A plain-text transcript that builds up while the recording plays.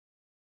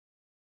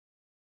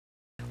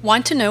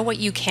Want to know what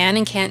you can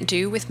and can't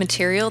do with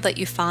material that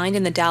you find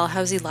in the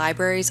Dalhousie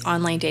Library's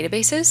online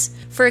databases?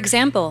 For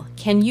example,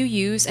 can you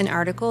use an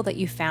article that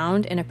you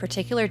found in a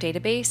particular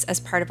database as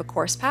part of a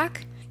course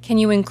pack? Can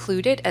you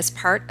include it as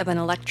part of an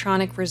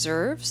electronic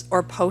reserves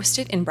or post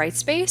it in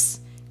Brightspace?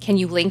 Can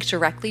you link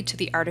directly to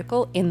the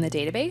article in the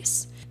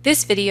database?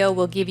 This video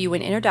will give you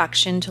an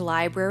introduction to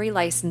library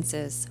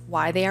licenses,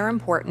 why they are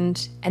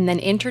important, and then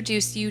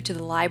introduce you to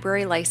the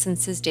library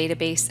licenses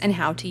database and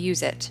how to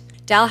use it.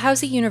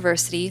 Dalhousie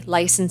University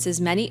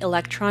licenses many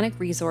electronic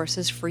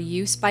resources for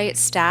use by its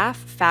staff,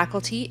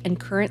 faculty, and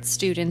current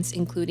students,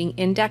 including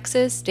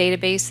indexes,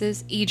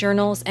 databases,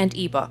 e-journals, and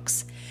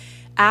e-books.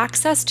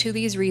 Access to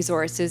these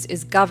resources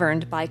is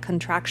governed by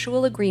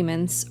contractual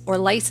agreements or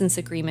license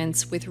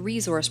agreements with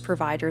resource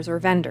providers or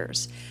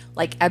vendors,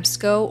 like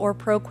EBSCO or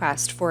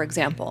ProQuest, for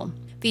example.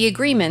 The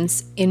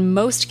agreements, in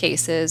most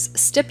cases,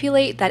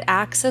 stipulate that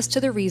access to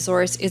the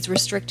resource is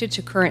restricted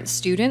to current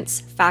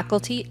students,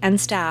 faculty, and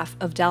staff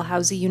of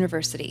Dalhousie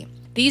University.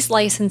 These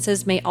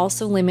licenses may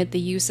also limit the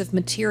use of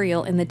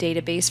material in the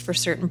database for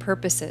certain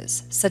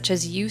purposes, such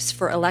as use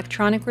for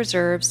electronic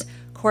reserves,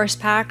 course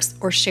packs,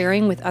 or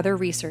sharing with other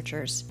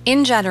researchers.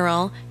 In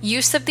general,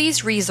 use of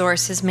these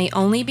resources may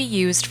only be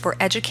used for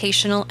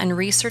educational and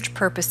research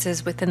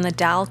purposes within the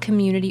DAL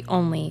community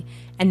only,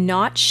 and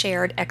not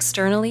shared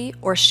externally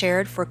or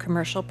shared for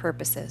commercial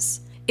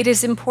purposes. It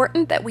is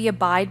important that we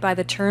abide by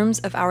the terms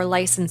of our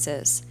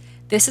licenses.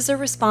 This is a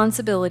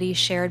responsibility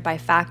shared by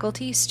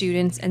faculty,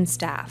 students, and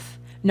staff.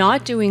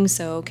 Not doing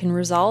so can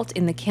result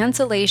in the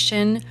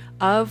cancellation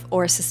of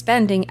or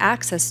suspending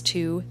access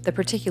to the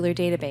particular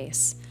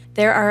database.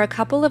 There are a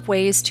couple of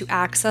ways to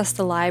access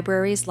the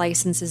library's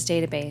licenses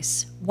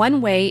database.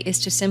 One way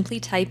is to simply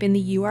type in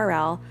the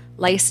URL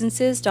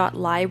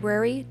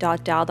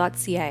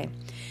licenses.library.dal.ca.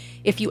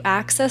 If you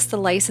access the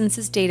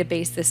licenses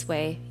database this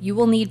way, you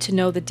will need to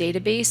know the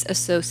database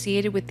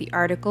associated with the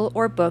article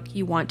or book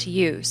you want to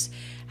use.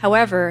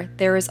 However,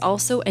 there is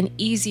also an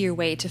easier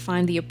way to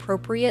find the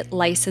appropriate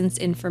license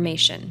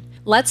information.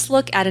 Let's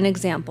look at an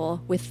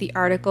example with the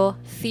article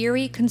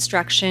Theory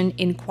Construction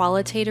in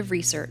Qualitative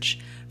Research,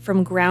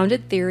 From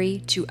Grounded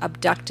Theory to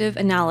Abductive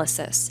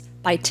Analysis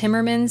by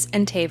Timmermans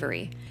and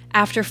Tavery.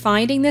 After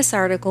finding this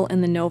article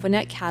in the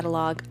Novanet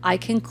catalog, I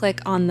can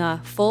click on the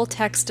Full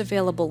Text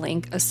Available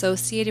link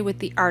associated with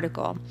the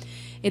article.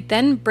 It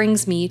then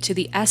brings me to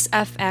the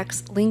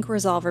SFX Link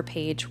Resolver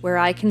page where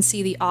I can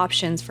see the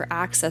options for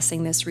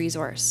accessing this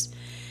resource.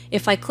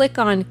 If I click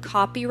on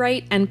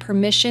Copyright and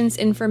Permissions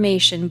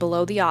Information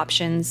below the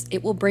options,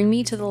 it will bring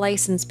me to the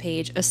license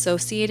page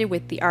associated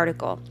with the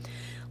article.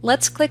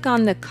 Let's click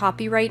on the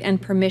Copyright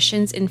and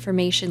Permissions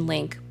Information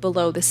link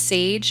below the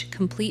Sage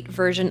complete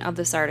version of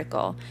this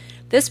article.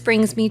 This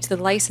brings me to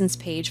the license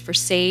page for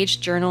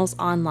Sage Journals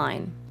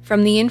Online.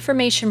 From the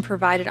information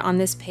provided on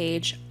this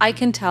page, I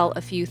can tell a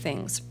few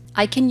things.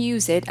 I can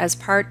use it as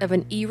part of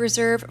an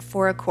e-reserve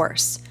for a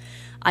course.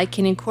 I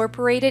can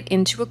incorporate it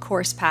into a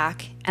course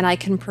pack, and I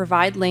can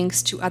provide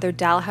links to other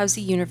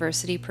Dalhousie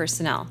University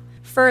personnel.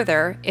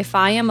 Further, if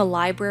I am a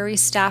library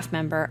staff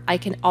member, I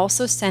can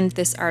also send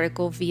this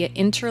article via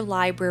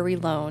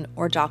interlibrary loan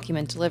or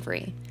document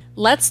delivery.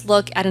 Let's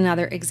look at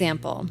another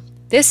example.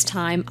 This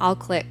time, I'll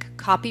click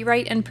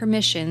Copyright and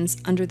Permissions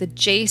under the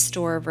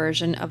JSTOR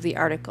version of the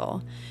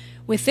article.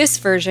 With this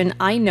version,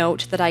 I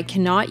note that I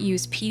cannot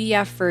use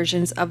PDF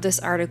versions of this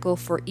article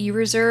for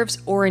e-reserves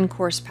or in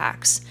course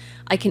packs.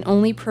 I can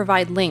only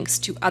provide links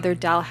to other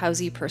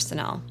Dalhousie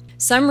personnel.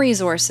 Some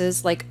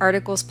resources, like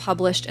articles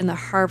published in the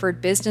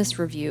Harvard Business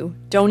Review,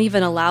 don't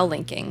even allow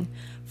linking.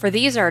 For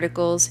these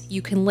articles,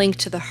 you can link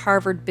to the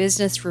Harvard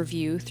Business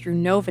Review through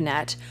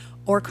Novanet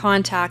or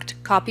contact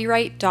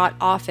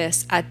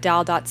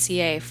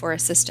copyright.office@dal.ca for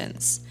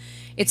assistance.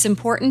 It's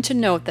important to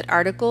note that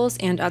articles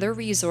and other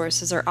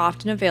resources are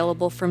often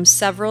available from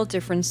several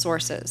different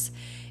sources.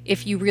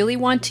 If you really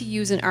want to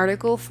use an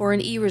article for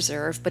an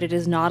e-reserve but it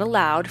is not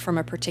allowed from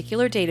a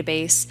particular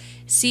database,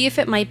 see if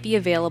it might be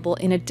available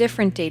in a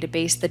different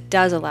database that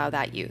does allow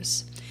that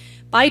use.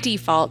 By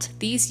default,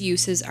 these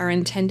uses are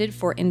intended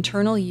for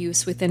internal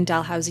use within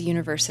Dalhousie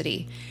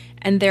University,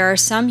 and there are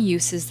some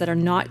uses that are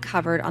not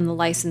covered on the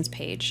license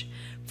page.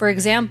 For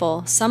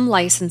example, some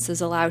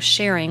licenses allow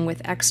sharing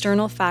with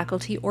external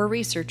faculty or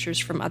researchers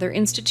from other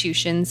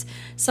institutions,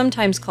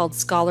 sometimes called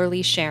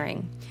scholarly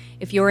sharing.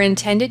 If your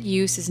intended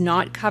use is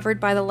not covered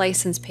by the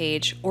license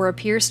page or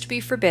appears to be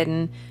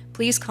forbidden,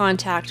 please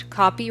contact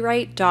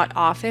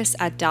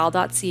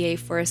copyright.office@dal.ca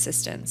for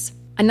assistance.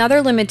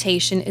 Another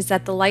limitation is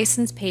that the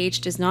license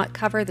page does not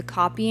cover the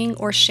copying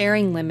or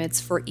sharing limits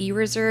for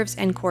e-reserves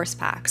and course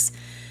packs.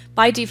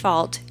 By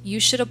default, you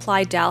should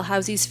apply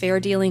Dalhousie's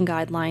fair dealing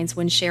guidelines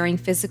when sharing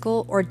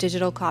physical or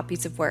digital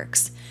copies of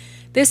works.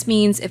 This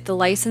means if the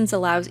license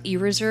allows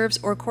e-reserves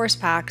or course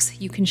packs,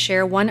 you can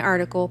share one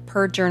article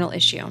per journal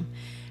issue.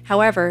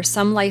 However,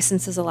 some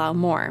licenses allow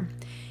more.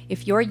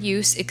 If your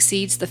use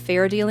exceeds the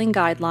fair dealing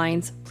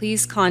guidelines,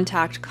 please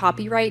contact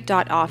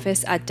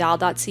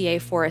copyright.office@dal.ca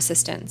for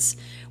assistance.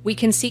 We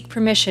can seek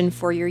permission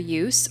for your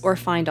use or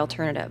find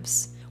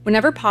alternatives.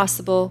 Whenever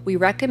possible, we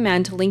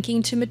recommend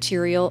linking to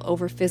material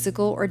over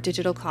physical or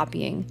digital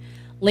copying.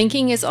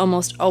 Linking is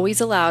almost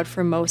always allowed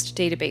for most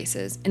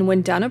databases, and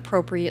when done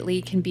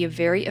appropriately, can be a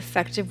very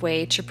effective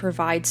way to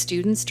provide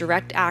students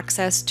direct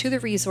access to the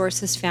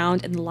resources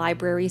found in the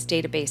library's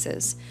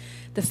databases.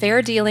 The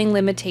fair dealing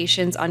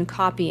limitations on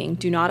copying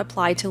do not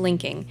apply to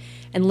linking,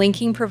 and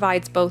linking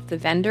provides both the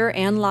vendor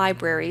and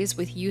libraries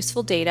with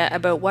useful data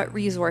about what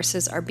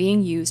resources are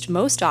being used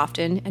most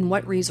often and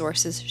what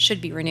resources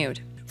should be renewed.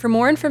 For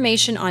more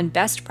information on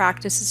best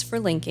practices for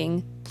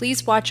linking,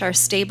 please watch our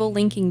stable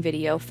linking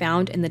video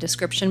found in the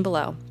description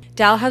below.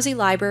 Dalhousie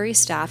Library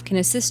staff can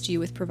assist you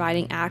with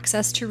providing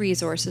access to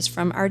resources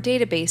from our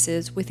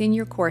databases within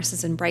your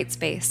courses in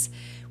Brightspace.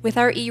 With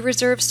our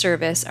eReserve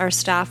service, our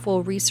staff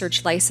will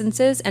research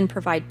licenses and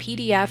provide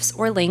PDFs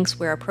or links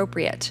where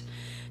appropriate.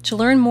 To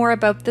learn more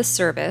about this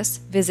service,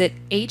 visit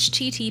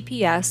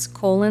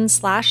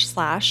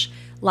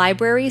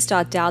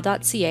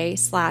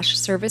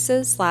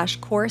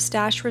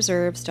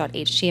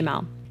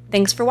https://libraries.dal.ca/services/course-reserves.html.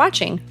 Thanks for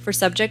watching. For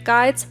subject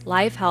guides,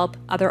 live help,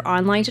 other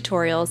online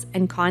tutorials,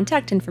 and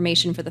contact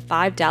information for the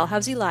 5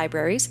 Dalhousie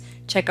libraries,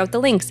 check out the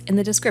links in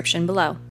the description below.